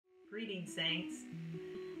Greetings, saints.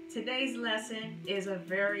 Today's lesson is a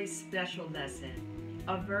very special lesson,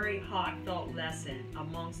 a very heartfelt lesson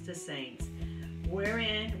amongst the saints,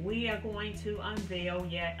 wherein we are going to unveil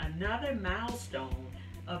yet another milestone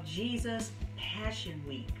of Jesus' Passion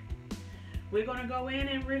Week. We're going to go in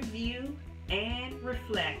and review and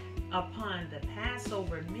reflect upon the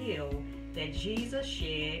Passover meal that Jesus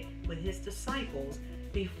shared with his disciples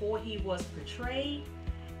before he was betrayed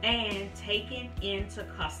and taken into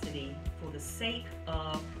custody for the sake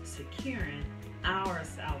of securing our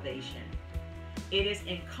salvation. It is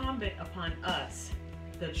incumbent upon us,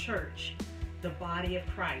 the church, the body of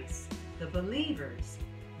Christ, the believers,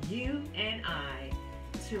 you and I,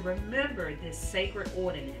 to remember this sacred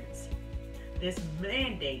ordinance, this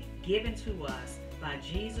mandate given to us by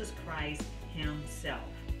Jesus Christ himself.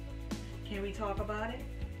 Can we talk about it?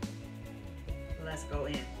 Let's go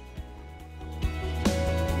in.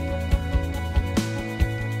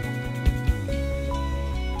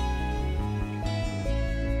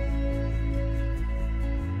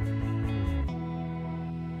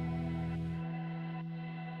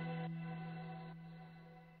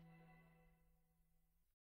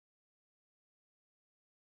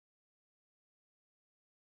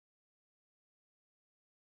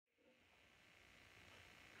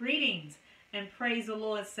 Greetings and praise the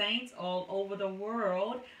Lord, saints all over the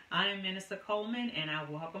world. I am Minister Coleman and I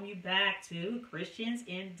welcome you back to Christian's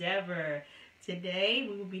Endeavor. Today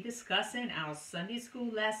we will be discussing our Sunday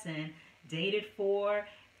school lesson dated for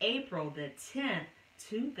April the 10th,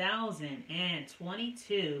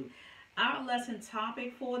 2022. Our lesson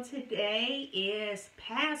topic for today is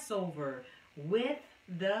Passover with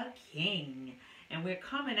the King. And we're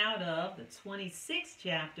coming out of the 26th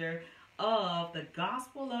chapter of the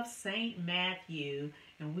Gospel of St. Matthew,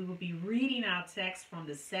 and we will be reading our text from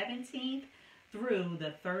the 17th through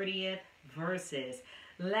the 30th verses.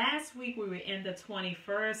 Last week we were in the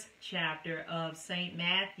 21st chapter of St.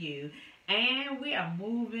 Matthew, and we are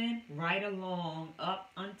moving right along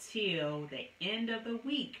up until the end of the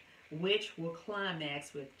week, which will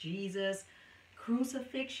climax with Jesus'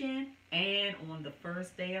 crucifixion, and on the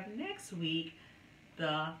first day of next week,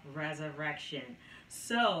 the resurrection.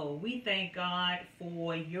 So we thank God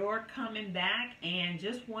for your coming back and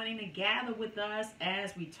just wanting to gather with us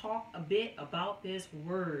as we talk a bit about this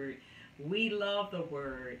word. We love the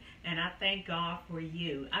word, and I thank God for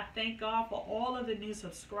you. I thank God for all of the new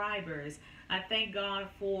subscribers. I thank God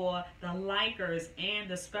for the likers and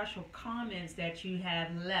the special comments that you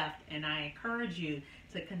have left, and I encourage you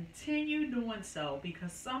to continue doing so,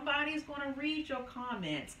 because somebody's going to read your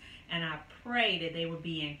comments, and I pray that they will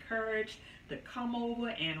be encouraged to come over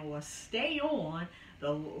and or stay on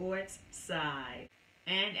the Lord's side.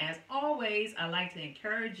 And as always, I like to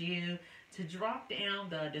encourage you to drop down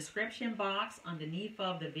the description box underneath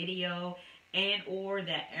of the video and or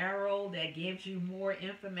that arrow that gives you more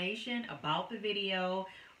information about the video.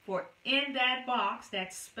 For in that box,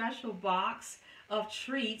 that special box of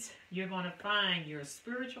treats, you're going to find your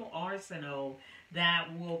spiritual arsenal that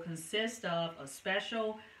will consist of a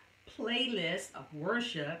special playlist of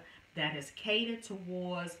worship that is catered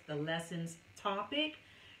towards the lesson's topic.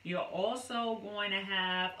 You're also going to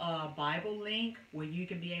have a Bible link where you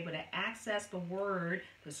can be able to access the word,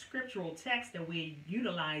 the scriptural text that we're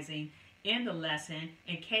utilizing in the lesson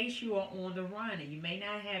in case you are on the run and you may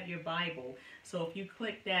not have your Bible. So if you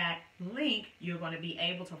click that link, you're going to be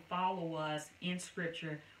able to follow us in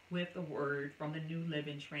scripture with the word from the New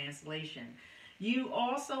Living Translation. You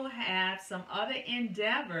also have some other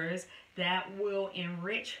endeavors that will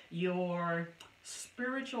enrich your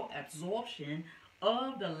spiritual absorption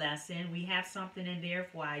of the lesson. We have something in there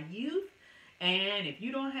for our youth. And if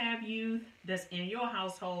you don't have youth that's in your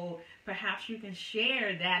household, perhaps you can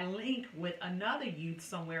share that link with another youth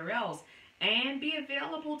somewhere else and be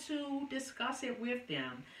available to discuss it with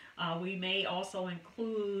them. We may also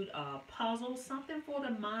include puzzles, something for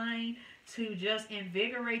the mind to just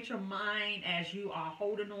invigorate your mind as you are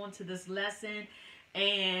holding on to this lesson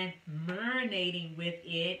and marinating with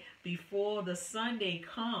it before the Sunday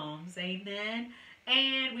comes. Amen.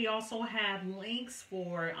 And we also have links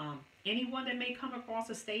for anyone that may come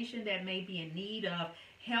across a station that may be in need of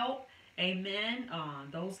help. Amen.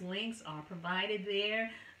 Those links are provided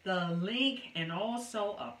there. The link and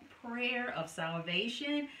also a prayer of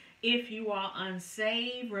salvation. If you are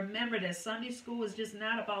unsaved, remember that Sunday school is just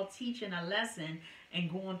not about teaching a lesson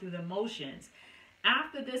and going through the motions.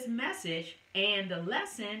 After this message and the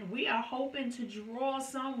lesson, we are hoping to draw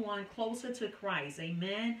someone closer to Christ,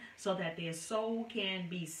 amen, so that their soul can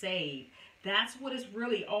be saved. That's what it's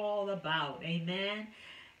really all about, amen.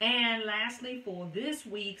 And lastly, for this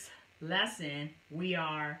week's lesson, we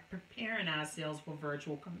are preparing ourselves for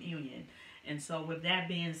virtual communion. And so, with that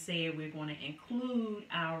being said, we're going to include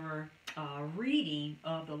our reading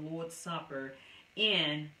of the Lord's Supper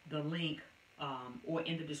in the link or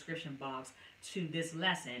in the description box to this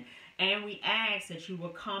lesson. And we ask that you will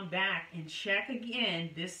come back and check again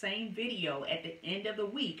this same video at the end of the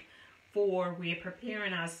week, for we're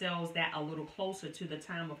preparing ourselves that a little closer to the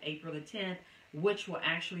time of April the 10th, which will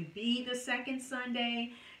actually be the second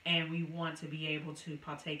Sunday, and we want to be able to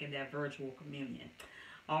partake in that virtual communion.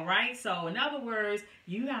 All right, so in other words,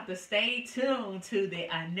 you have to stay tuned to the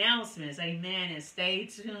announcements, amen, and stay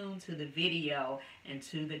tuned to the video and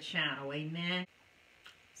to the channel, amen.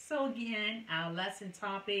 So again, our lesson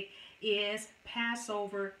topic is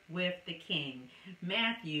Passover with the King.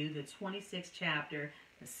 Matthew, the 26th chapter,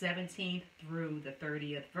 the 17th through the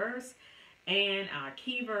 30th verse. And our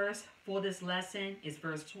key verse for this lesson is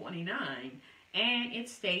verse 29. And it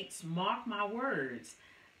states, "Mark my words,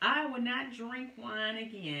 I will not drink wine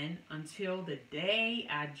again until the day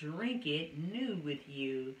I drink it new with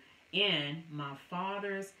you in my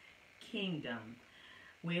Father's kingdom."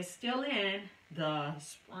 We're still in the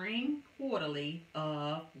spring quarterly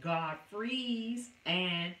of God Frees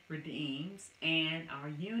and Redeems, and our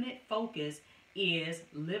unit focus is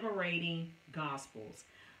liberating gospels.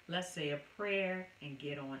 Let's say a prayer and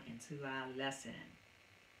get on into our lesson.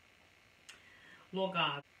 Lord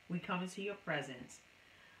God, we come into your presence,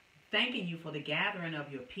 thanking you for the gathering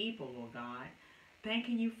of your people, Lord God.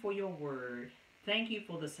 Thanking you for your word. Thank you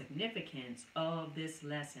for the significance of this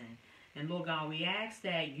lesson. And Lord God, we ask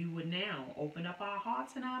that you would now open up our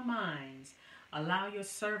hearts and our minds. Allow your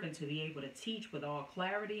servant to be able to teach with all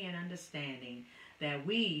clarity and understanding, that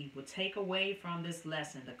we would take away from this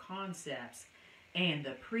lesson the concepts and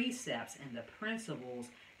the precepts and the principles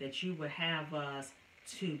that you would have us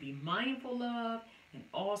to be mindful of, and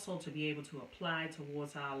also to be able to apply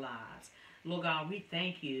towards our lives. Lord God, we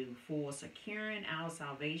thank you for securing our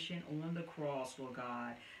salvation on the cross, Lord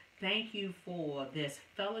God. Thank you for this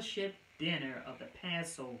fellowship dinner of the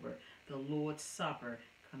Passover, the Lord's Supper,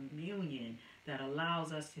 communion, that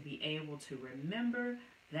allows us to be able to remember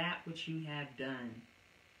that which you have done.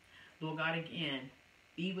 Lord God, again,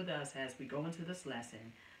 be with us as we go into this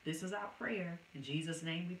lesson. This is our prayer. In Jesus'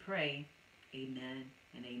 name we pray. Amen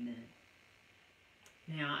and amen.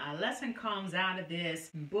 Now, our lesson comes out of this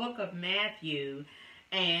book of Matthew,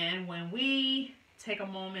 and when we take a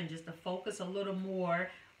moment just to focus a little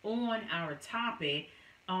more on our topic,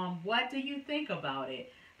 what do you think about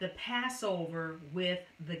it? The Passover with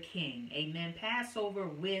the King. Amen. Passover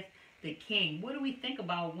with the King. What do we think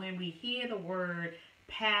about when we hear the word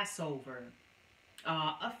Passover?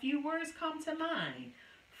 A few words come to mind.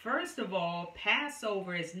 First of all,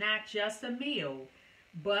 Passover is not just a meal,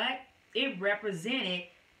 but it represented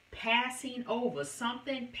passing over,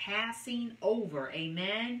 something passing over.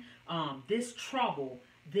 Amen. This trouble,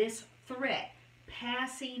 this threat,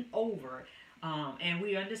 passing over. And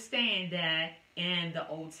we understand that in the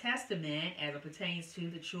Old Testament, as it pertains to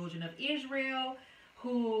the children of Israel,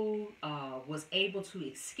 who was able to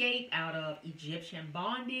escape out of Egyptian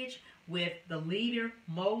bondage with the leader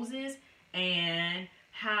Moses, and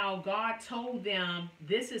how God told them,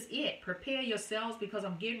 this is it, prepare yourselves because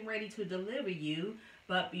I'm getting ready to deliver you.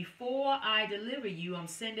 But before I deliver you, I'm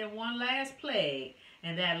sending one last plague.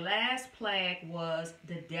 And that last plague was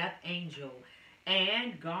the death angel.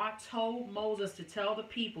 And God told Moses to tell the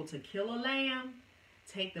people to kill a lamb,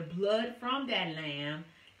 take the blood from that lamb,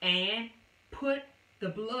 and put the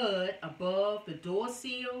blood above the door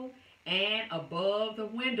seal and above the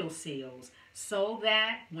window sills, so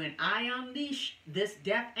that when I unleash this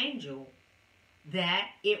death angel, that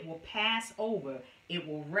it will pass over. It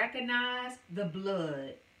will recognize the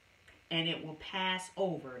blood and it will pass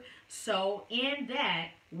over. So in that,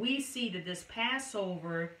 we see that this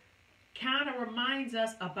Passover kind of reminds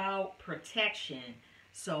us about protection.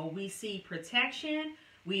 So we see protection.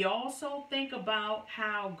 We also think about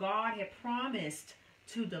how God had promised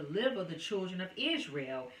to deliver the children of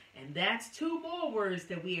Israel. And that's two more words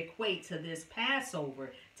that we equate to this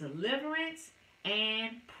Passover: deliverance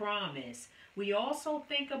and promise. We also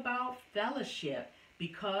think about fellowship,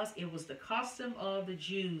 because it was the custom of the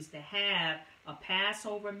Jews to have a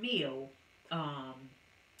Passover meal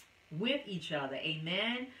with each other.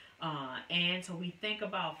 Amen. And so we think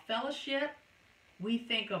about fellowship. We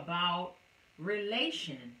think about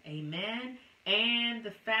relation. Amen. And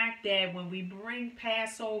the fact that when we bring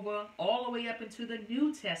Passover all the way up into the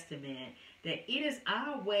New Testament, that it is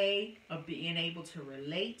our way of being able to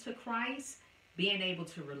relate to Christ, being able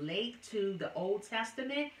to relate to the Old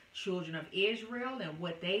Testament, children of Israel, and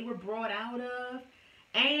what they were brought out of,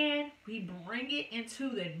 And we bring it into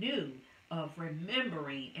the new of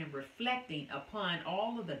remembering and reflecting upon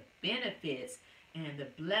all of the benefits and the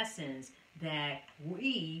blessings that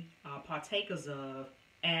we are partakers of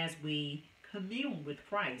as we commune with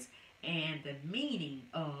Christ and the meaning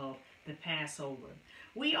of the Passover.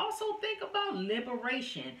 We also think about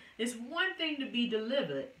liberation. It's one thing to be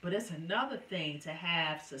delivered, but it's another thing to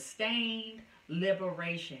have sustained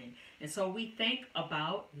liberation. And so we think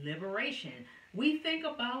about liberation. We think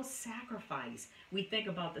about sacrifice. We think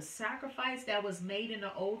about the sacrifice that was made in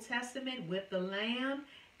the Old Testament with the lamb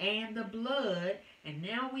and the blood. And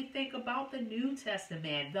now we think about the New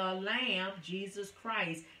Testament, the Lamb, Jesus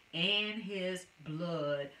Christ, and his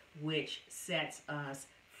blood, which sets us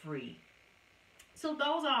free. So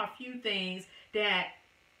those are a few things that,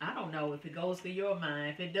 I don't know if it goes through your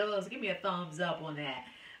mind. If it does, give me a thumbs up on that.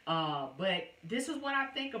 But this is what I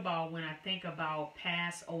think about when I think about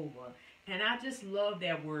Passover. And I just love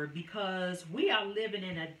that word because we are living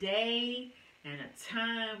in a day and a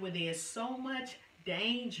time where there's so much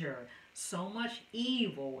danger, so much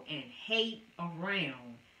evil and hate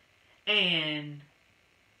around. And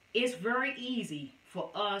it's very easy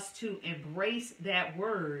for us to embrace that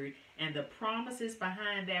word and the promises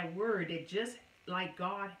behind that word, that just like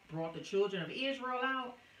God brought the children of Israel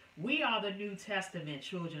out, we are the New Testament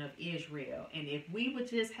children of Israel. And if we would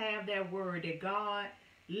just have that word that God,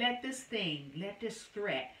 let this thing, let this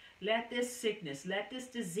threat, let this sickness, let this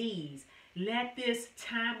disease, let this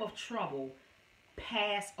time of trouble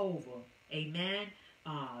pass over. Amen.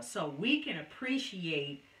 So we can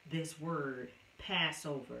appreciate this word,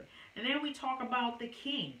 Passover. And then we talk about the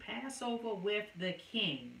King, Passover with the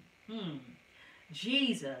King.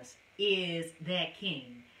 Jesus is that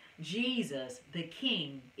King. Jesus, the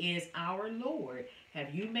King, is our Lord.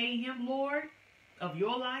 Have you made him Lord of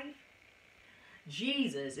your life?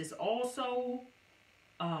 Jesus is also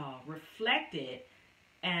reflected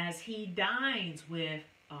as he dines with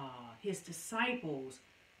his disciples.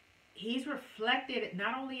 He's reflected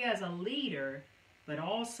not only as a leader, but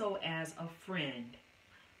also as a friend.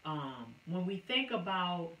 When we think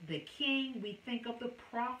about the King, we think of the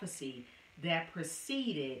prophecy that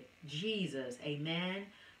preceded Jesus. Amen.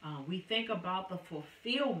 We think about the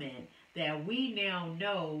fulfillment that we now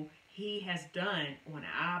know he has done on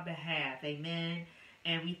our behalf. Amen.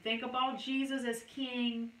 And we think about Jesus as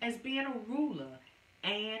King, as being a ruler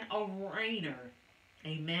and a reigner.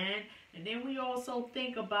 Amen. And then we also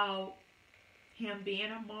think about him being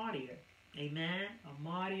a martyr. Amen. A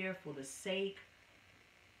martyr for the sake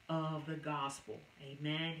of the gospel.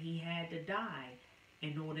 Amen. He had to die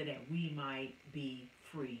in order that we might be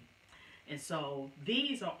free. And so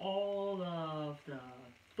these are all of the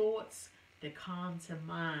thoughts that come to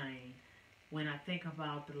mind when I think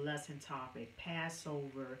about the lesson topic,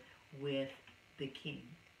 Passover with the King.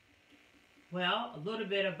 Well, a little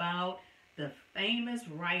bit about the famous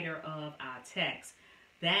writer of our text.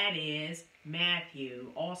 That is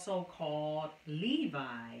Matthew, also called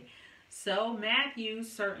Levi. So Matthew,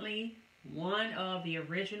 certainly one of the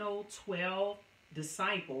original 12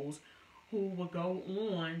 disciples who would go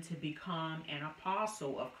on to become an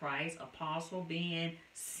apostle of Christ, apostle being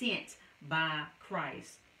sent by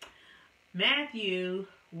Christ. Matthew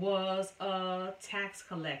was a tax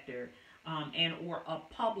collector or a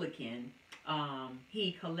publican.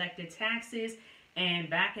 He collected taxes, and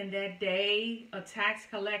back in that day, a tax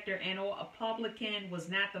collector and or a publican was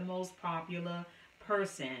not the most popular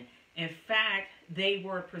person. In fact, they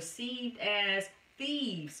were perceived as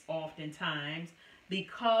thieves oftentimes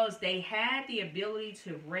because they had the ability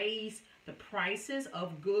to raise the prices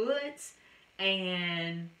of goods,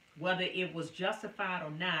 and whether it was justified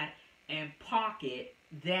or not, and pocket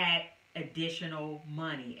that additional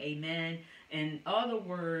money. Amen. In other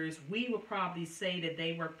words, we would probably say that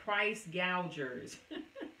they were price gougers.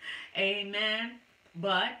 Amen.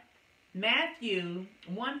 But Matthew,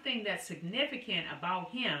 one thing that's significant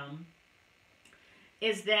about him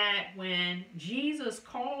is that when Jesus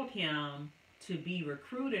called him to be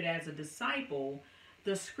recruited as a disciple,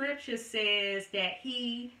 the scripture says that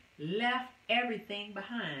he left everything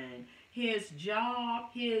behind. His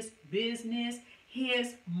job, his business,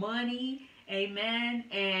 his money, amen,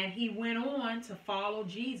 and he went on to follow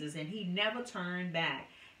Jesus, and he never turned back,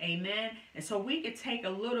 amen. And so we could take a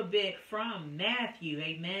little bit from Matthew,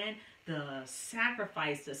 amen, the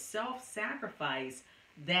sacrifice, the self-sacrifice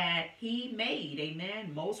that he made,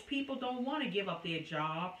 amen. Most people don't want to give up their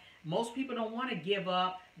job. Most people don't want to give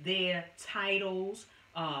up their titles.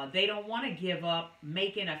 They don't want to give up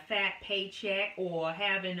making a fat paycheck or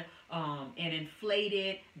having an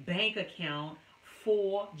inflated bank account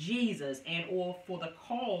for Jesus and or for the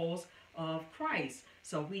cause of Christ.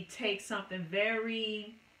 So we take something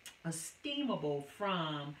very esteemable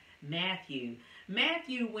from Matthew.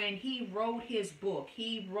 Matthew, when he wrote his book,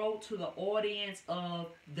 he wrote to the audience of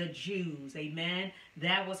the Jews. Amen.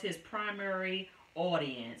 That was his primary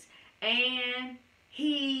audience. And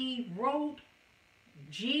he wrote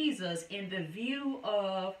Jesus in the view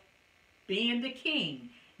of being the king.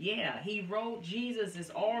 Yeah, he wrote Jesus as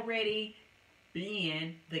already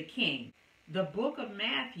being the king. The book of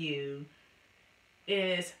Matthew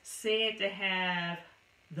is said to have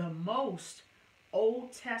the most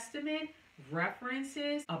Old Testament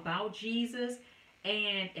references about Jesus,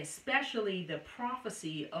 and especially the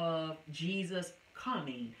prophecy of Jesus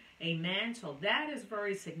coming. Amen. So that is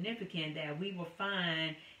very significant that we will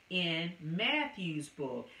find in Matthew's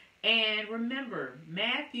book. And remember,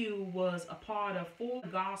 Matthew was a part of 4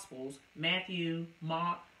 Gospels: Matthew,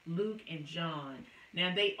 Mark, Luke, and John.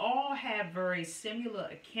 Now, they all have very similar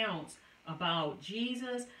accounts about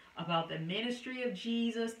Jesus, about the ministry of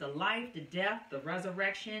Jesus, the life, the death, the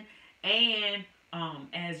resurrection, and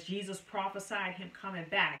as Jesus prophesied him coming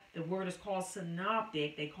back. The word is called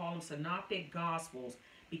synoptic. They call them synoptic gospels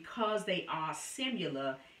because they are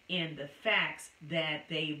similar in the facts that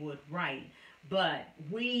they would write. But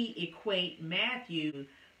we equate Matthew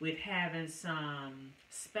with having some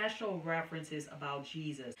special references about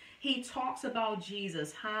Jesus. He talks about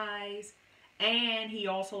Jesus' highs, and he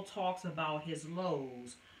also talks about his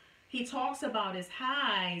lows. He talks about his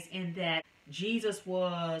highs in that Jesus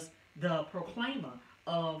was the proclaimer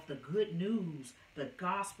of the good news, the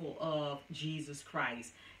gospel of Jesus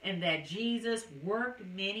Christ, and that Jesus worked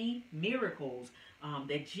many miracles,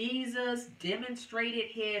 that Jesus demonstrated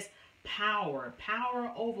his power.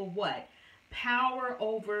 Power over what? Power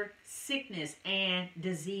over sickness and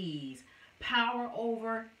disease. Power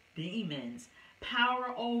over demons.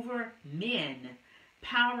 Power over men.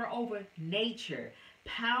 Power over nature.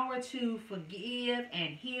 Power to forgive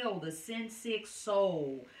and heal the sin-sick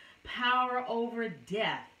soul. Power over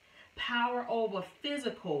death. Power over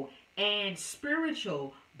physical and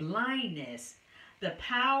spiritual blindness. The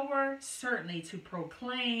power certainly to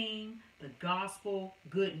proclaim the gospel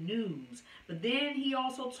good news. But then he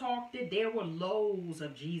also talked that there were lows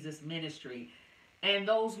of Jesus' ministry. And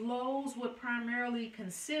those lows would primarily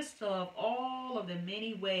consist of all of the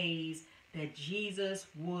many ways that Jesus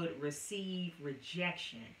would receive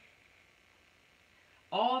rejection.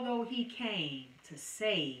 Although he came to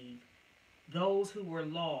save those who were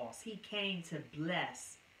lost, he came to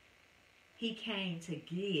bless, he came to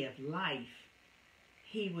give life,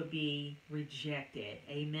 he would be rejected.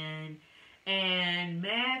 Amen. And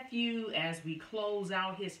Matthew, as we close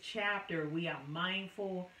out his chapter, we are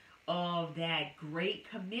mindful of that great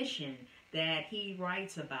commission that he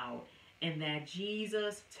writes about, and that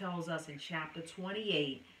Jesus tells us in chapter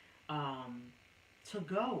 28 to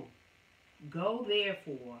go. Go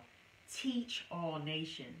therefore, teach all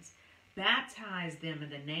nations, baptize them in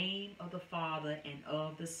the name of the Father and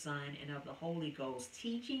of the Son and of the Holy Ghost,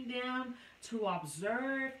 teaching them to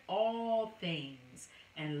observe all things.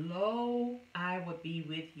 And lo, I will be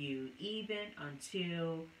with you even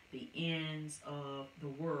until the ends of the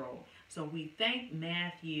world. So we thank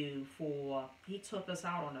Matthew for, he took us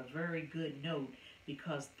out on a very good note,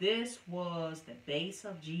 because this was the base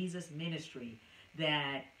of Jesus' ministry,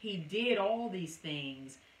 that he did all these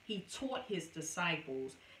things. He taught his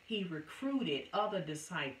disciples. He recruited other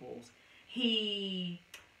disciples. He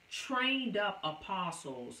trained up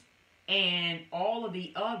apostles and all of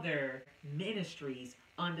the other ministries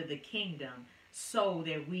under the kingdom, so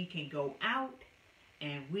that we can go out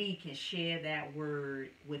and we can share that word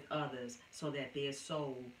with others so that their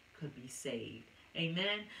soul could be saved.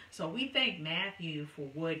 Amen. So we thank Matthew for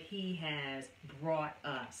what he has brought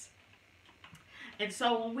us. And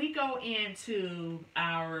so when we go into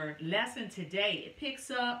our lesson today, it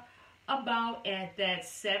picks up about at that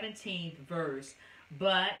 17th verse,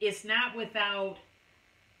 but it's not without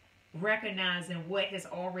recognizing what has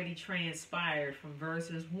already transpired from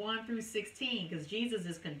verses 1 through 16, because Jesus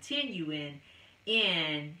is continuing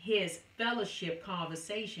in his fellowship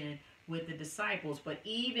conversation with the disciples. But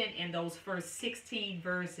even in those first 16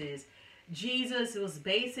 verses, Jesus was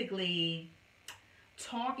basically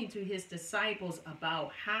talking to his disciples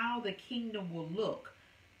about how the kingdom will look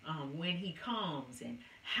when he comes, and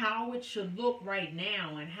how it should look right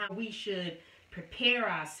now, and how we should prepare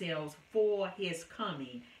ourselves for his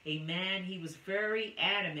coming. Amen. He was very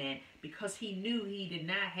adamant because he knew he did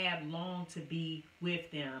not have long to be with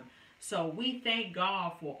them. So we thank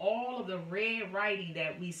God for all of the red writing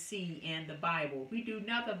that we see in the Bible. We do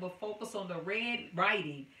nothing but focus on the red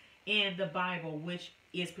writing in the Bible, which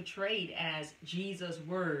is portrayed as Jesus'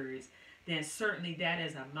 words. then certainly that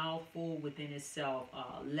is a mouthful within itself.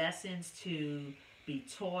 Lessons to be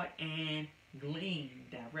taught and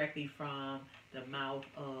gleaned directly from the mouth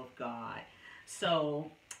of God.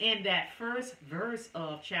 So, in that first verse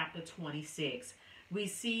of chapter 26, we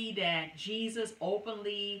see that Jesus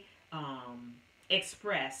openly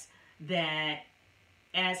expressed that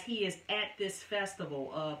as he is at this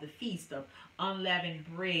festival of the Feast of Unleavened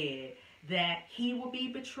Bread, that he will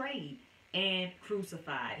be betrayed and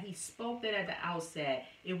crucified. He spoke that at the outset.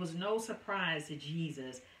 It was no surprise to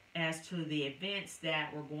Jesus as to the events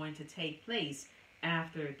that were going to take place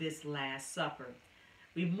after this Last Supper.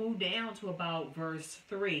 We move down to about verse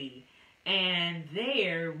 3, and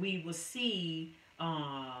there we will see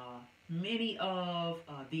many of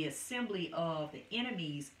the assembly of the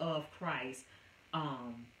enemies of Christ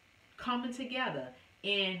coming together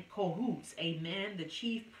in cahoots. Amen. The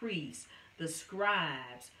chief priests, the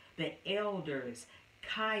scribes, the elders,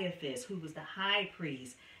 Caiaphas, who was the high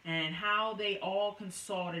priest, and how they all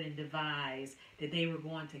consulted and devised that they were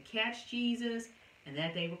going to catch Jesus and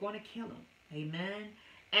that they were going to kill him. Amen.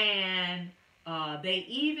 And they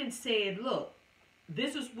even said, look,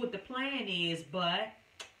 this is what the plan is, but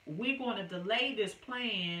we're going to delay this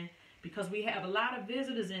plan because we have a lot of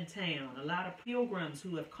visitors in town, a lot of pilgrims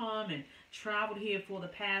who have come and traveled here for the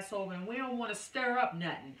Passover, and we don't want to stir up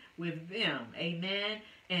nothing with them. Amen.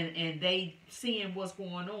 And they seeing what's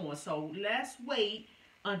going on. So let's wait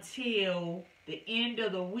until the end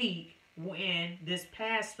of the week when this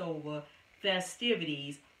Passover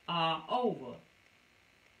festivities are over.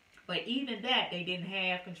 But even that they didn't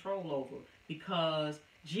have control over, because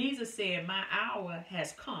Jesus said, my hour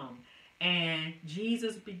has come. And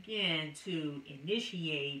Jesus began to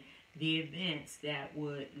initiate the events that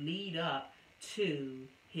would lead up to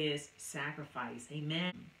his sacrifice.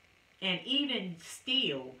 Amen. And even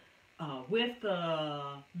still, with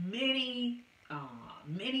many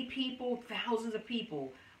people, thousands of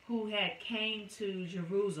people who had came to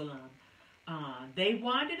Jerusalem, they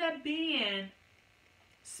wound up being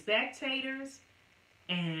spectators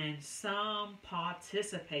and some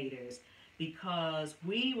participators, because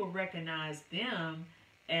we will recognize them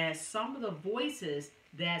as some of the voices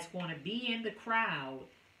that's going to be in the crowd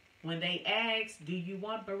when they ask, do you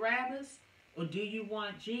want Barabbas or do you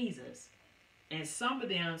want Jesus? And some of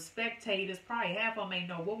them spectators, probably half of them may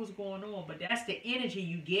know what was going on, but that's the energy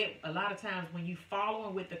you get a lot of times when you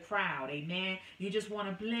following with the crowd. Amen. You just want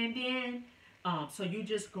to blend in. So you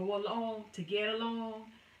just go along to get along.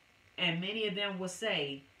 And many of them will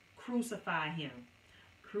say, crucify him.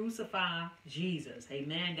 Crucify Jesus.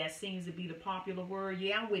 Amen. That seems to be the popular word.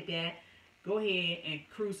 Yeah, I'm with that. Go ahead and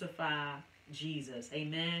crucify Jesus.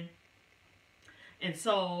 Amen. And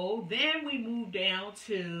so then we move down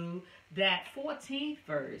to that 14th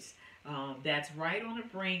verse. That's right on the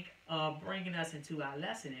brink of bringing us into our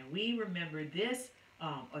lesson. And we remember this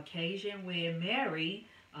occasion where Mary,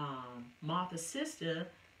 Martha's sister,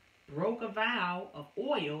 broke a vow of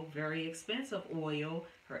oil, very expensive oil,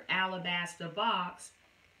 her alabaster box,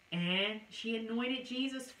 and she anointed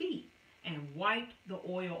Jesus' feet and wiped the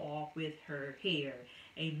oil off with her hair.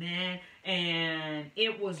 Amen. And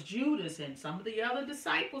it was Judas and some of the other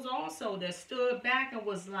disciples also that stood back and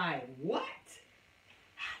was like, what?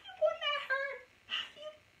 How you put that her? How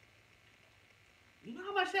you know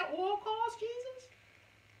how much that oil cost, Jesus?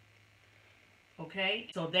 Okay,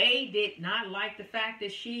 so they did not like the fact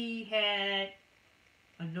that she had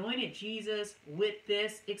anointed Jesus with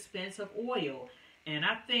this expensive oil. And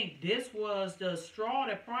I think this was the straw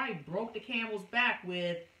that probably broke the camel's back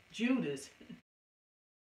with Judas.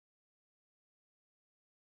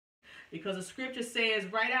 Because the scripture says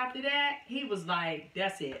right after that, he was like,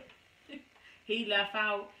 that's it. He left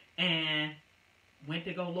out and went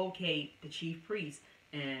to go locate the chief priest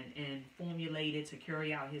and formulated to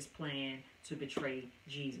carry out his plan to betray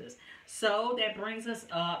Jesus. So that brings us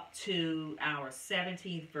up to our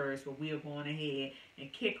 17th verse, where we are going ahead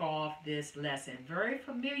and kick off this lesson. Very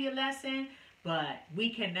familiar lesson, but we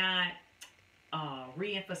cannot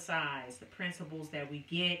reemphasize the principles that we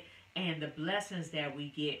get and the blessings that we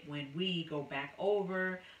get when we go back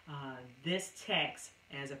over this text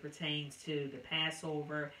as it pertains to the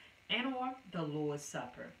Passover and or the Lord's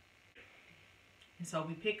Supper. And so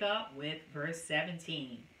we pick up with verse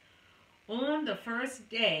 17. On the first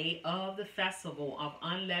day of the festival of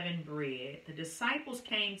unleavened bread, the disciples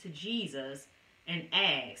came to Jesus and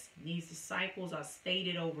asked. These disciples are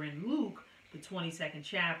stated over in Luke, the 22nd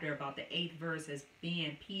chapter, about the 8th verse, as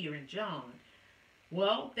being Peter and John.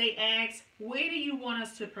 Well, they asked, where do you want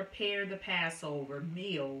us to prepare the Passover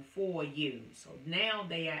meal for you? So now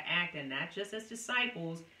they are acting not just as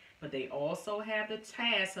disciples, but they also have the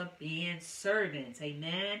task of being servants.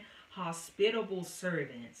 Amen. Hospitable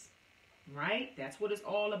servants. Right? That's what it's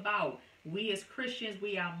all about. We as Christians,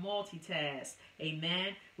 we are multitask.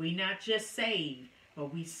 Amen. We not just saved,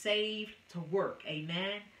 but we saved to work.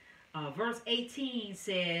 Amen. Verse 18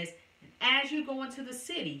 says, as you go into the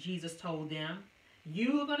city, Jesus told them,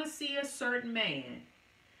 you are going to see a certain man.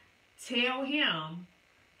 Tell him,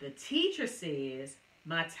 the teacher says,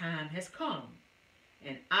 my time has come,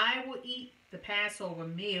 and I will eat the Passover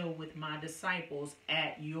meal with my disciples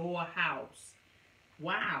at your house.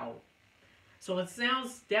 Wow. So it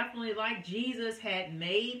sounds definitely like Jesus had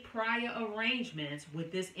made prior arrangements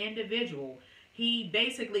with this individual. He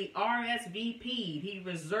basically RSVP'd. He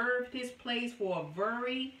reserved his place for a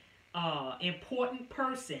very important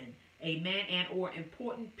person, amen, and or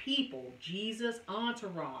important people. Jesus'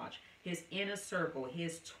 entourage, his inner circle,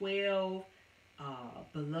 his 12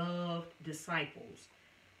 beloved disciples.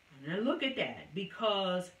 And then look at that,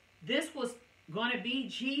 because this was going to be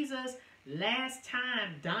Jesus' last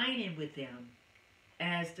time dining with them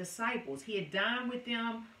as disciples. He had dined with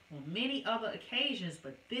them on many other occasions,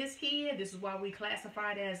 but this is why we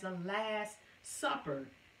classify it as the Last Supper.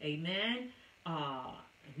 Amen. And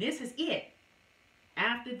this is it.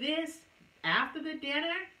 After this, after the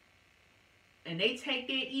dinner, and they take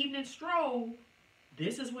their evening stroll,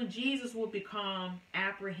 this is when Jesus will become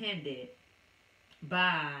apprehended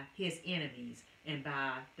by his enemies and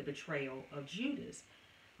by the betrayal of Judas.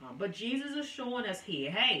 But Jesus is showing us here,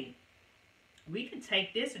 hey, we can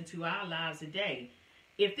take this into our lives today.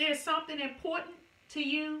 If there's something important to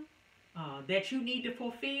you that you need to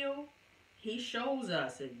fulfill, he shows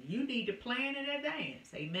us that you need to plan in advance.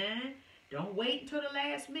 Amen. Don't wait until the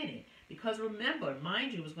last minute. Because remember,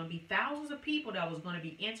 mind you, it was going to be thousands of people that was going to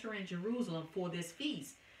be entering Jerusalem for this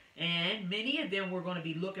feast. And many of them were going to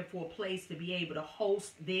be looking for a place to be able to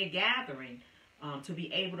host their gathering, to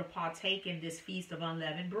be able to partake in this feast of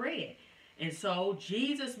unleavened bread. And so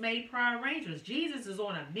Jesus made prior arrangements. Jesus is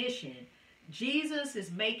on a mission. Jesus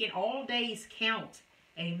is making all days count.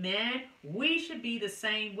 Amen. We should be the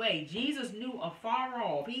same way. Jesus knew afar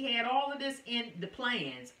off. He had all of this in the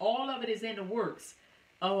plans. All of it is in the works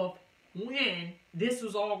of when this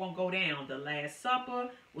was all going to go down. The Last Supper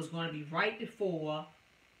was going to be right before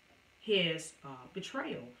his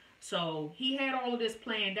betrayal. So he had all of this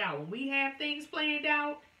planned out. When we have things planned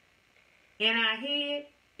out in our head,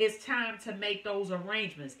 it's time to make those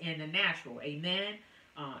arrangements in the natural. Amen.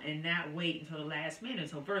 And not wait until the last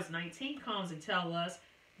minute. So verse 19 comes and tells us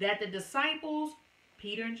that the disciples,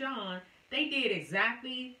 Peter and John, they did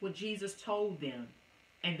exactly what Jesus told them.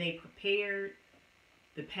 And they prepared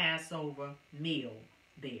the Passover meal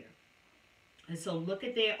there. And so look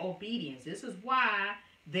at their obedience. This is why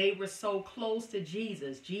they were so close to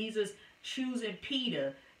Jesus. Jesus choosing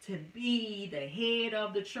Peter to be the head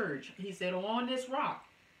of the church. He said, on this rock,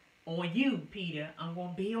 on you, Peter, I'm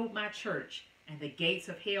going to build my church, and the gates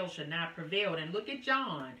of hell shall not prevail. And look at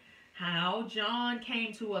John, how John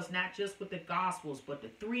came to us, not just with the Gospels, but the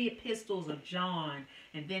 3 epistles of John.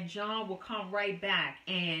 And then John will come right back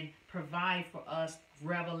and provide for us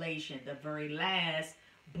Revelation, the very last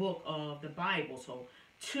book of the Bible. So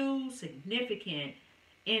 2 significant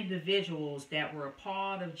individuals that were a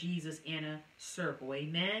part of Jesus' inner circle.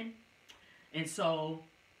 Amen. And so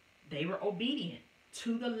they were obedient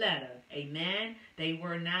to the letter. Amen. They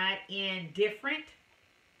were not indifferent.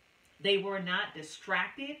 They were not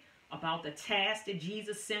distracted about the task that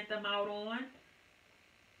Jesus sent them out on.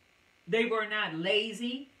 They were not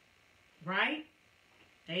lazy, right?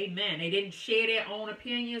 Amen. They didn't share their own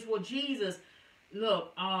opinions. Well, Jesus,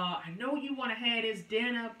 look, I know you want to have this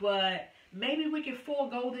dinner, but maybe we can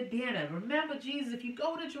forego the dinner. Remember, Jesus, if you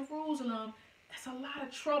go to Jerusalem, there's a lot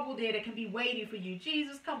of trouble there that can be waiting for you.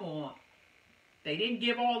 Jesus, come on. They didn't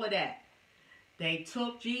give all of that. They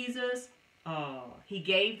took Jesus. He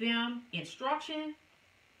gave them instruction,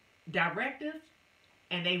 directives,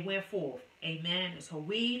 and they went forth. Amen. So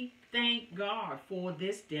we thank God for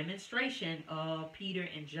this demonstration of Peter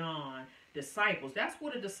and John, disciples. That's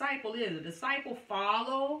what a disciple is. A disciple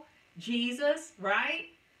follows Jesus, right?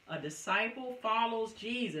 A disciple follows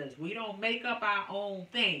Jesus. We don't make up our own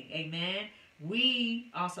thing. Amen. We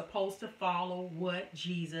are supposed to follow what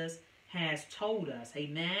Jesus has told us.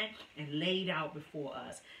 Amen. And laid out before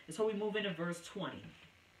us. And so we move into verse 20.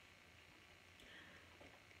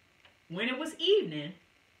 When it was evening,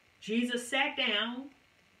 Jesus sat down.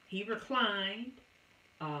 He reclined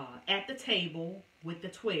at the table with the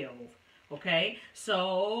 12. Okay,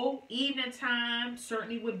 so evening time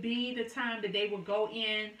certainly would be the time that they would go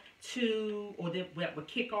in to, or that would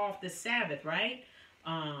kick off the Sabbath, right?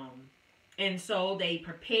 And so they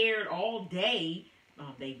prepared all day.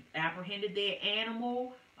 They apprehended their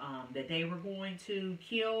animal that they were going to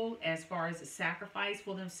kill as far as a sacrifice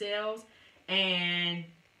for themselves. And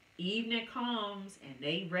evening comes and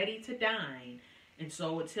they ready to dine. And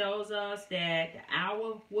so it tells us that the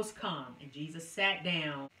hour was come and Jesus sat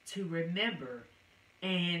down to remember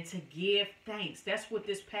and to give thanks. That's what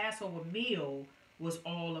this Passover meal was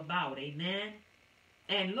all about. Amen.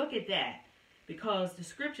 And look at that. Because the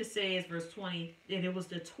scripture says, verse 20, that it was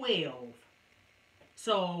the 12.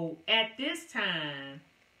 So at this time,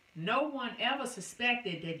 no one ever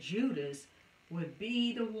suspected that Judas would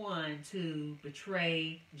be the one to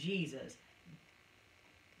betray Jesus.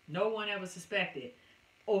 No one ever suspected.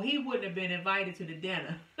 Or he wouldn't have been invited to the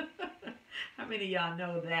dinner. How many of y'all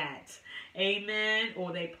know that? Amen.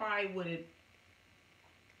 Or they probably would have,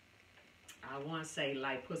 I want to say,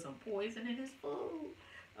 like, put some poison in his food.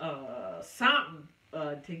 Something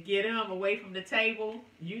to get him away from the table.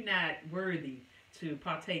 You're not worthy to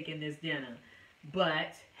partake in this dinner.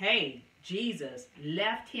 But, hey, Jesus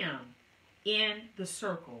left him in the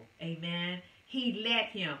circle. Amen. He let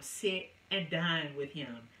him sit and dine with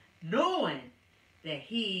him, knowing that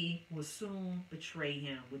he will soon betray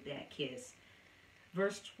him with that kiss.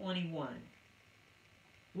 Verse 21.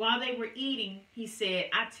 While they were eating, he said,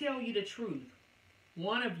 I tell you the truth.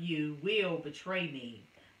 One of you will betray me.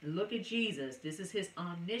 Look at Jesus. This is his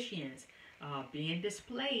omniscience being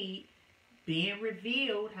displayed, being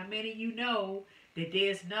revealed. How many of you know that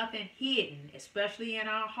there's nothing hidden, especially in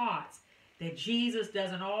our hearts, that Jesus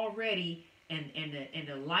doesn't already, in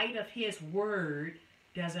the light of his word,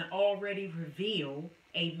 doesn't already reveal,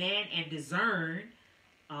 amen, and discern.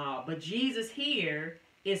 But Jesus here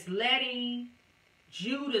is letting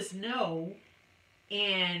Judas know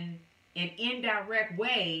in an indirect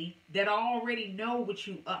way that I already know what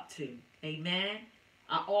you up to. Amen.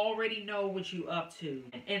 I already know what you up to.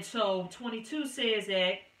 And so 22 says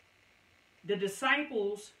that the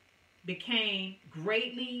disciples became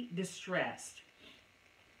greatly distressed.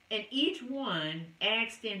 And each one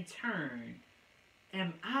asked in turn,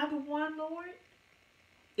 am I the one, Lord?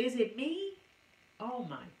 Is it me? Oh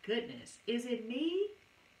my goodness. Is it me?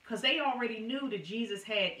 Because they already knew that Jesus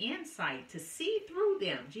had insight to see through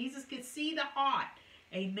them. Jesus could see the heart.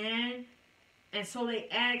 Amen. And so they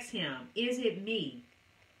asked him, is it me?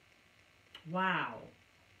 Wow.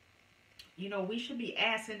 You know, we should be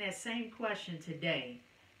asking that same question today.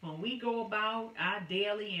 When we go about our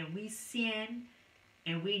daily and we sin,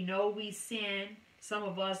 and we know we sin, some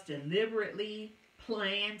of us deliberately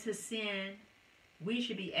plan to sin, we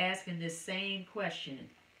should be asking this same question.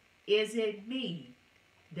 Is it me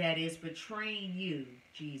that is betraying you,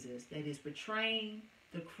 Jesus, that is betraying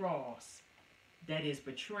the cross, that is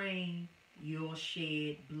betraying your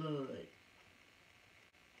shed blood?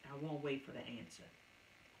 I won't wait for the answer.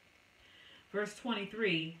 Verse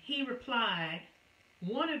 23, he replied,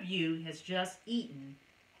 one of you has just eaten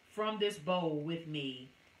from this bowl with me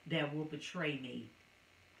that will betray me.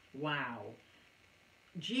 Wow.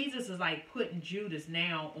 Jesus is like putting Judas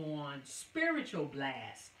now on spiritual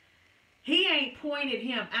blast. He ain't pointed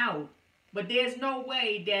him out, but there's no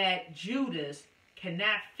way that Judas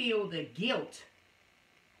cannot feel the guilt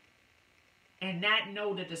and not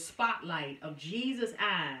know that the spotlight of Jesus'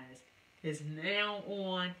 eyes is now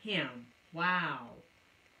on him. Wow.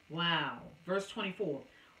 Wow. Verse 24.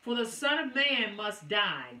 For the Son of Man must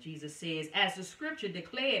die, Jesus says, as the scripture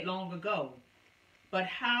declared long ago. But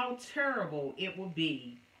how terrible it will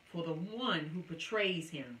be for the one who betrays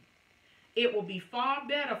him. It will be far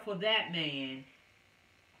better for that man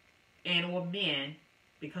and or men,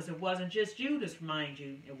 because it wasn't just Judas, mind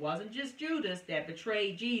you. It wasn't just Judas that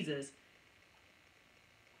betrayed Jesus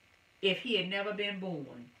if he had never been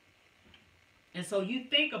born. And so you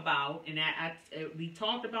think about, and we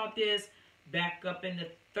talked about this back up in the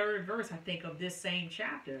 3rd verse, I think, of this same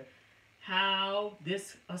chapter, how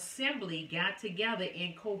this assembly got together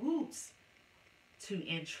in cahoots to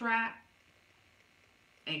entrap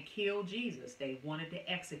and kill Jesus. They wanted to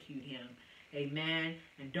execute him. Amen.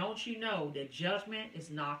 And don't you know that judgment is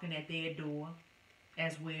knocking at their door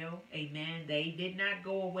as well? Amen. They did not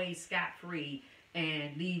go away scot-free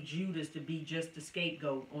and leave Judas to be just the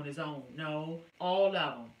scapegoat on his own. No, all of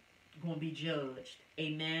them going to be judged.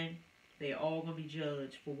 Amen. They're all going to be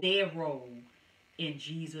judged for their role in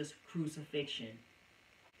Jesus' crucifixion.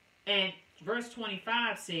 And verse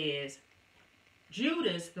 25 says,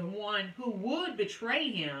 Judas, the one who would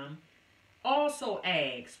betray him, also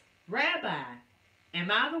asked, Rabbi,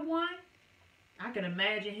 am I the one? I can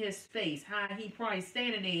imagine his face, how he probably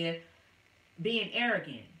standing there being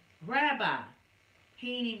arrogant. Rabbi. He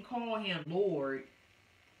didn't even call him Lord,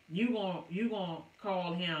 You gonna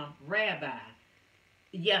call him rabbi.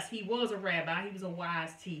 Yes, he was a rabbi. He was a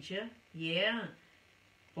wise teacher. Yeah.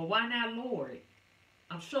 But why not Lord?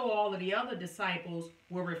 I'm sure all of the other disciples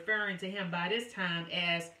were referring to him by this time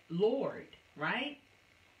as Lord, right?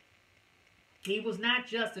 He was not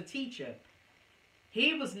just a teacher.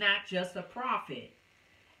 He was not just a prophet.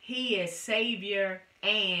 He is Savior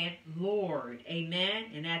and Lord. Amen.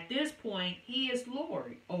 And at this point, he is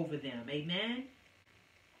Lord over them. Amen.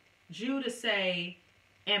 Judas say,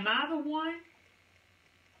 am I the one?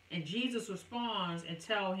 And Jesus responds and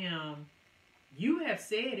tell him, you have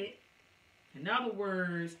said it. In other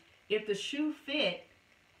words, if the shoe fit,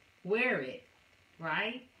 wear it,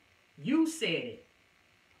 right? You said it,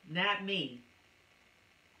 not me.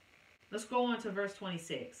 Let's go on to verse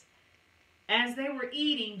 26. As they were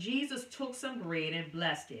eating, Jesus took some bread and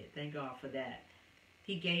blessed it. Thank God for that.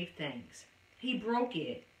 He gave thanks. He broke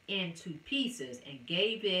it into pieces and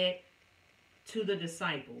gave it to the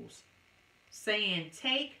disciples, saying,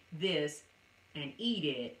 take this and eat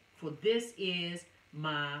it, for this is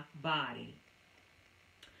my body.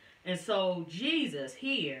 And so Jesus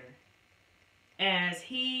here, as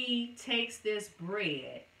he takes this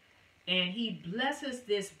bread and he blesses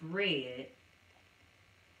this bread,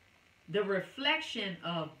 the reflection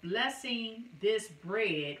of blessing this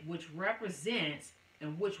bread, which represents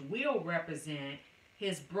and which will represent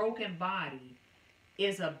his broken body,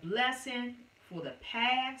 is a blessing for the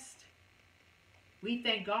past. We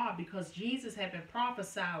thank God because Jesus had been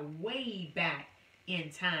prophesied way back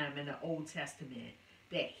in time in the Old Testament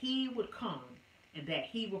that he would come and that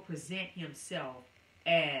he would present himself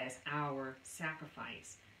as our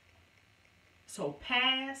sacrifice. So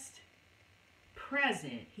past,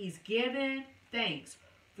 present, he's given thanks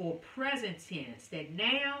for present tense, that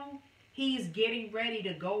now he's getting ready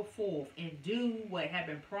to go forth and do what had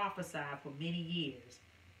been prophesied for many years,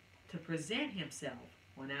 to present himself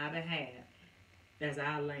on our behalf as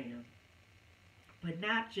our lamb. But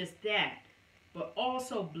not just that, but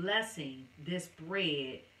also blessing this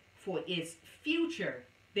bread for its future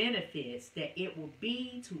benefits that it will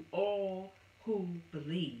be to all who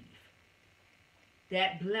believe.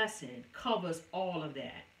 That blessing covers all of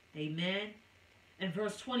that. Amen. And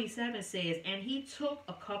verse 27 says, and he took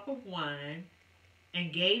a cup of wine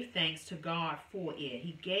and gave thanks to God for it.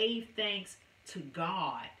 He gave thanks to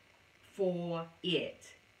God for it.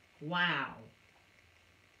 Wow.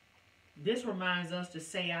 This reminds us to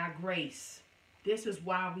say our grace. This is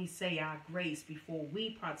why we say our grace before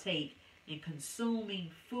we partake in consuming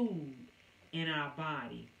food in our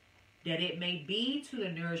body, that it may be to the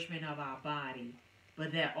nourishment of our body,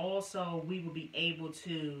 but that also we will be able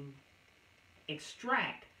to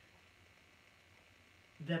extract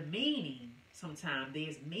the meaning. Sometimes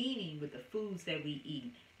there's meaning with the foods that we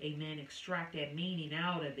eat. Amen. Extract that meaning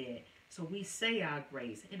out of it. So we say our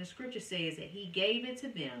grace. And the scripture says that he gave it to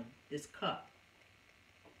them, this cup,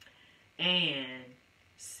 and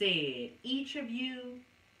said, each of you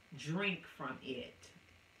drink from it.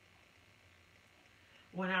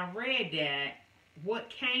 When I read that, what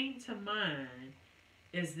came to mind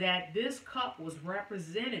is that this cup was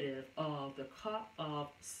representative of the cup of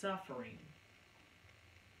suffering,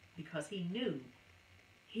 because he knew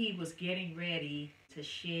he was getting ready to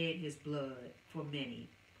shed his blood for many.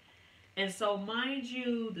 And so, mind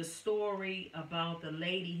you, the story about the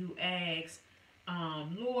lady who asks,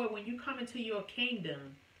 Lord, when you come into your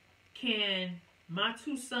kingdom, can my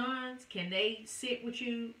two sons, can they sit with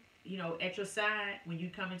you, at your side when you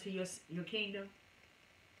come into your kingdom?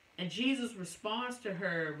 And Jesus' response to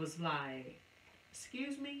her was like,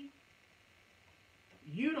 excuse me?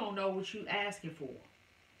 You don't know what you're asking for.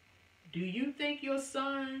 Do you think your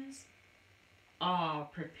sons are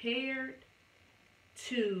prepared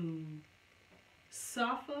to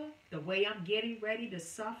suffer the way I'm getting ready to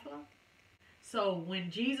suffer? So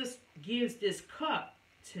when Jesus gives this cup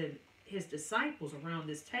to his disciples around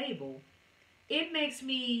this table, it makes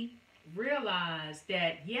me realize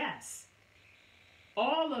that, yes,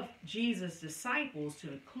 all of Jesus' disciples,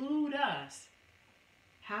 to include us,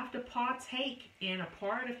 have to partake in a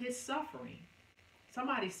part of his suffering.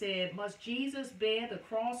 Somebody said, must Jesus bear the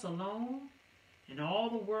cross alone and all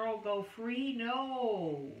the world go free?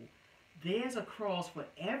 No, there's a cross for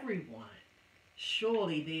everyone.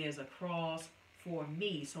 Surely there's a cross for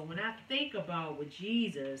me. So when I think about what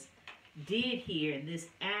Jesus did here in this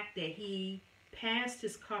act, that he passed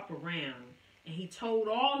his cup around and he told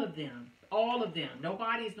all of them,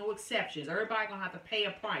 nobody's no exceptions. Everybody's going to have to pay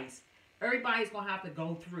a price. Everybody's going to have to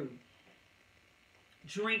go through.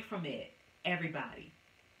 Drink from it, everybody.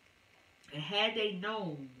 And had they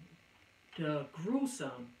known the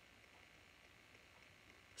gruesome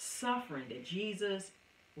suffering that Jesus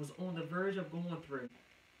was on the verge of going through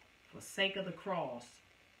for sake of the cross,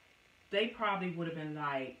 they probably would have been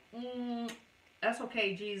like, that's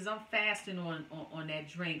okay, Jesus. I'm fasting on that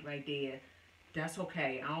drink right there. That's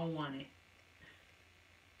okay. I don't want it.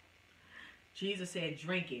 Jesus said,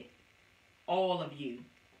 drink it, all of you,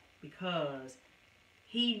 because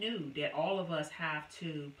he knew that all of us have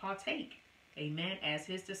to partake. Amen. As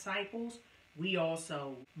his disciples, we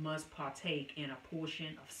also must partake in a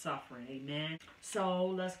portion of suffering. Amen. So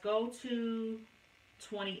let's go to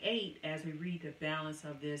 28 as we read the balance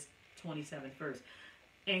of this 27th verse.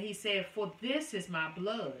 And he said, for this is my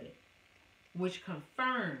blood, which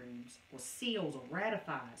confirms or seals or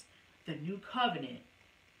ratifies the new covenant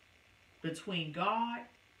between God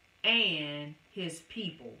and his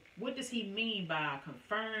people. What does he mean by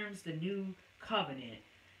confirms the new covenant?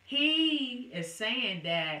 He is saying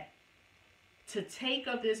that to take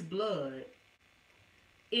of this blood,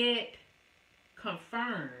 it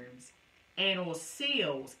confirms and or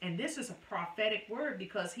seals. And this is a prophetic word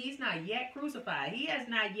because he's not yet crucified. He has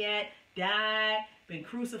not yet died, been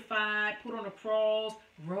crucified, put on a cross,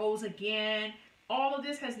 rose again. All of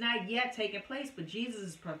this has not yet taken place, but Jesus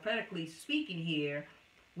is prophetically speaking here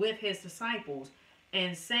with his disciples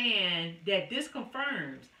and saying that this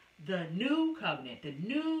confirms the new covenant, the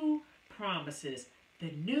new promises,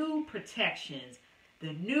 the new protections,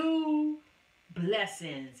 the new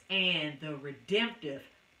blessings, and the redemptive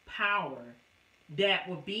power that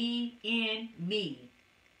will be in me,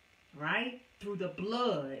 right? Through the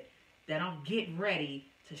blood that I'm getting ready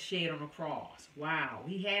to shed on the cross. Wow,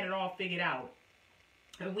 he had it all figured out.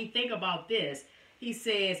 And we think about this. He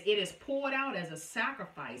says, it is poured out as a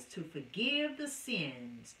sacrifice to forgive the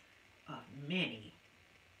sins of many.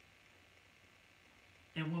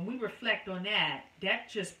 And when we reflect on that, that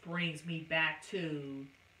just brings me back to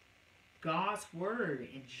God's word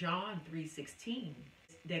in John 3:16.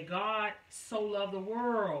 That God so loved the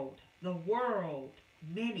world,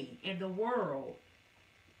 many in the world,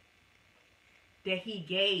 that he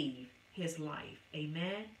gave his life.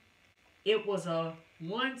 Amen. It was a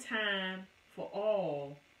one time for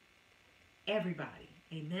all, everybody.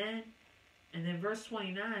 Amen. And then verse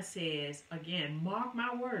 29 says, again, mark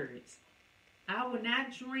my words. I will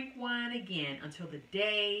not drink wine again until the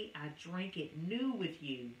day I drink it new with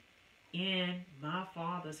you in my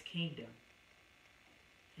Father's kingdom.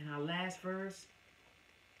 And our last verse,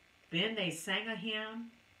 then they sang a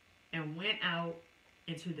hymn and went out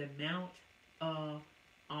into the Mount of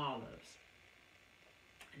Olives.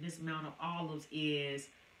 And this Mount of Olives is,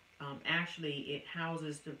 actually, it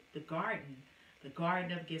houses the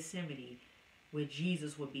Garden of Gethsemane, where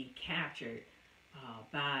Jesus would be captured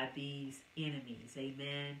by these enemies,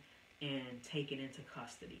 amen, and taken into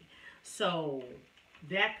custody. So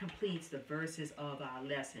that completes the verses of our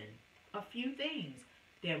lesson. A few things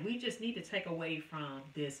that we just need to take away from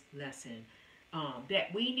this lesson,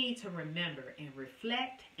 that we need to remember and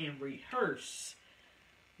reflect and rehearse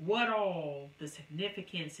what all the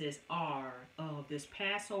significances are of this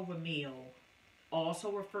Passover meal,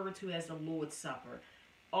 also referred to as the Lord's Supper,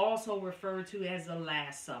 also referred to as the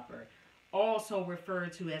Last Supper, also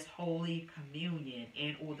referred to as Holy Communion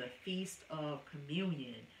and or the Feast of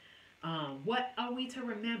Communion. What are we to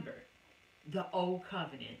remember? The Old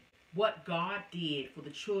Covenant, what God did for the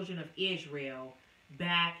children of Israel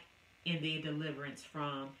back in their deliverance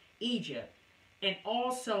from Egypt. And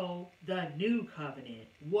also the New Covenant,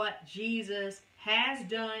 what Jesus has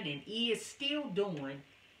done and is still doing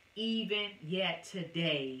even yet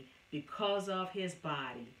today because of his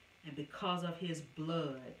body and because of his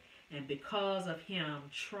blood and because of him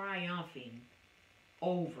triumphing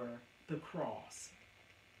over the cross.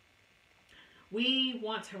 We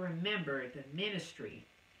want to remember the ministry,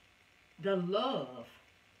 the love,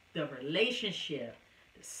 the relationship,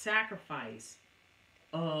 the sacrifice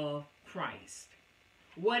of Christ.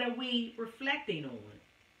 What are we reflecting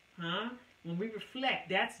on? When we reflect,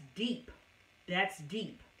 that's deep. That's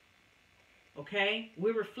deep. Okay?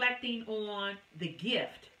 We're reflecting on the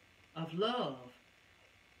gift of love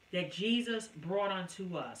that Jesus brought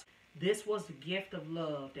unto us. This was the gift of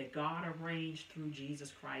love that God arranged through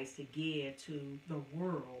Jesus Christ to give to the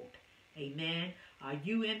world. Amen. Are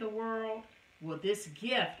you in the world? Well, this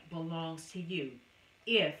gift belongs to you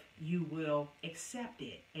if you will accept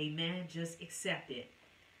it. Amen. Just accept it.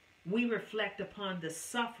 We reflect upon the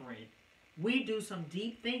suffering. We do some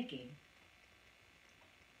deep thinking,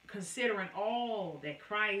 considering all that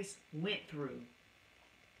Christ went through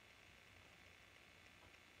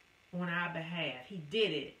on our behalf. He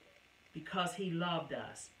did it because he loved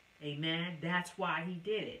us. Amen. That's why he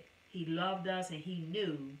did it. He loved us and he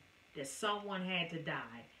knew that someone had to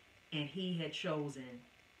die. and he had chosen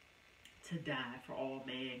to die for all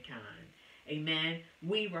mankind. Amen.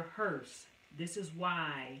 We rehearse. This is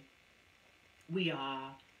why we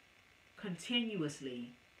are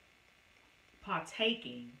continuously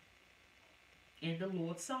partaking in the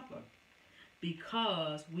Lord's Supper,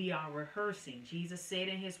 because we are rehearsing. Jesus said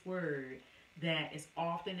in his word that as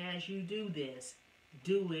often as you do this,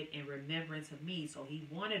 do it in remembrance of me. So he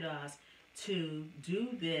wanted us to do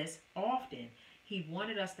this often. He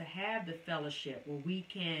wanted us to have the fellowship where we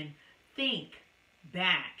can think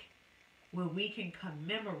back, where we can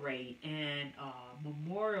commemorate and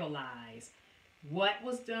memorialize what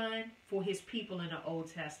was done for his people in the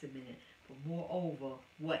Old Testament, but moreover,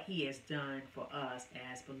 what he has done for us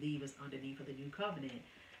as believers underneath of the new covenant.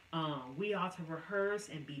 We are to rehearse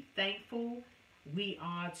and be thankful. We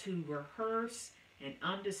are to rehearse and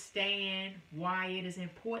understand why it is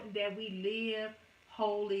important that we live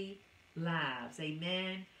holy lives.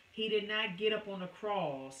 Amen. He did not get up on the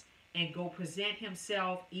cross and go present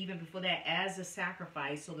himself even before that as a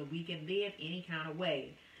sacrifice so that we can live any kind of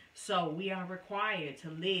way. So we are required to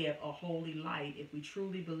live a holy life if we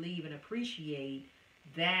truly believe and appreciate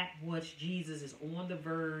that which Jesus is on the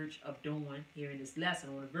verge of doing here in this lesson,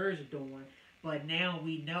 on the verge of doing. But now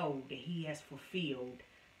we know that he has fulfilled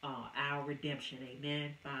our redemption,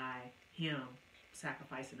 amen, by him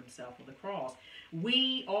sacrificing himself on the cross.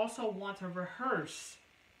 We also want to rehearse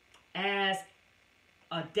as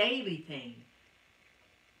a daily thing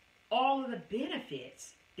all of the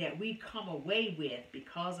benefits that we come away with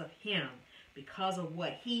because of him, because of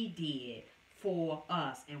what he did for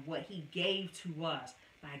us and what he gave to us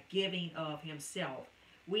by giving of himself.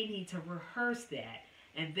 We need to rehearse that.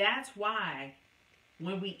 And that's why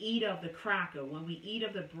when we eat of the cracker, when we eat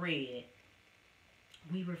of the bread,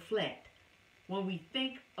 we reflect. When we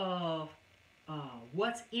think of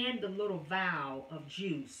what's in the little vial of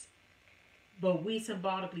juice, but we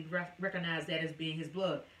symbolically recognize that as being his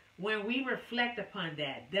blood. When we reflect upon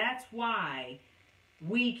that, that's why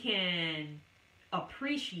we can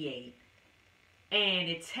appreciate, and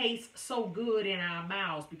it tastes so good in our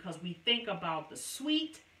mouths because we think about the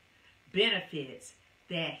sweet benefits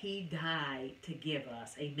that he died to give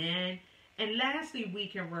us. Amen. And lastly, we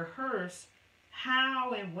can rehearse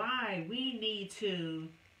how and why we need to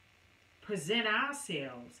present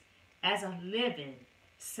ourselves as a living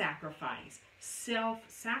sacrifice,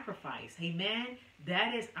 self-sacrifice. Amen.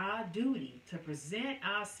 That is our duty, to present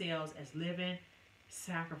ourselves as living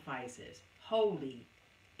sacrifices, holy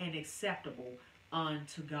and acceptable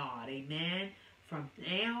unto God. Amen. From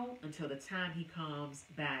now until the time he comes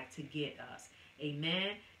back to get us.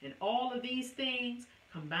 Amen. And all of these things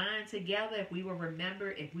combined together, if we will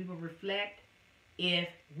remember, if we will reflect, if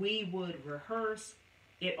we would rehearse,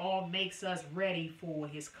 it all makes us ready for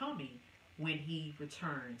his coming when he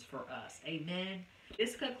returns for us. Amen.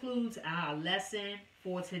 This concludes our lesson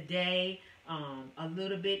for today. A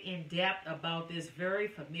little bit in depth about this very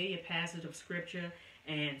familiar passage of scripture.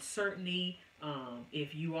 And certainly,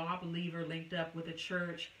 if you are a believer linked up with a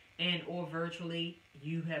church and or virtually,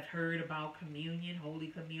 you have heard about communion, Holy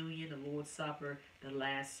Communion, the Lord's Supper, the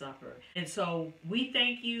Last Supper. And so we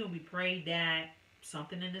thank you and we pray that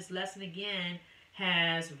something in this lesson again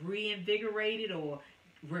has reinvigorated or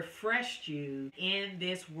refreshed you in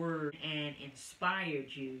this word and inspired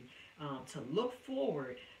you to look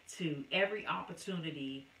forward to every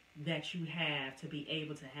opportunity that you have to be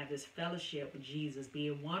able to have this fellowship with Jesus, be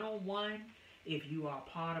it one-on-one, if you are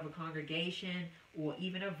part of a congregation or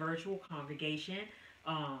even a virtual congregation,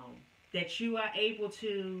 that you are able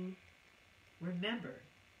to remember,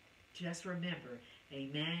 just remember,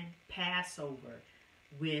 amen, Passover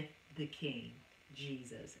with the King,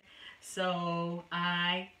 Jesus. So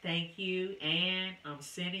I thank you and I'm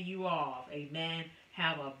sending you off. Amen.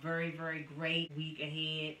 Have a very, very great week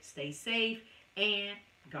ahead. Stay safe, and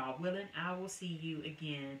God willing, I will see you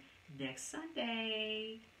again next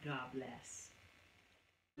Sunday. God bless.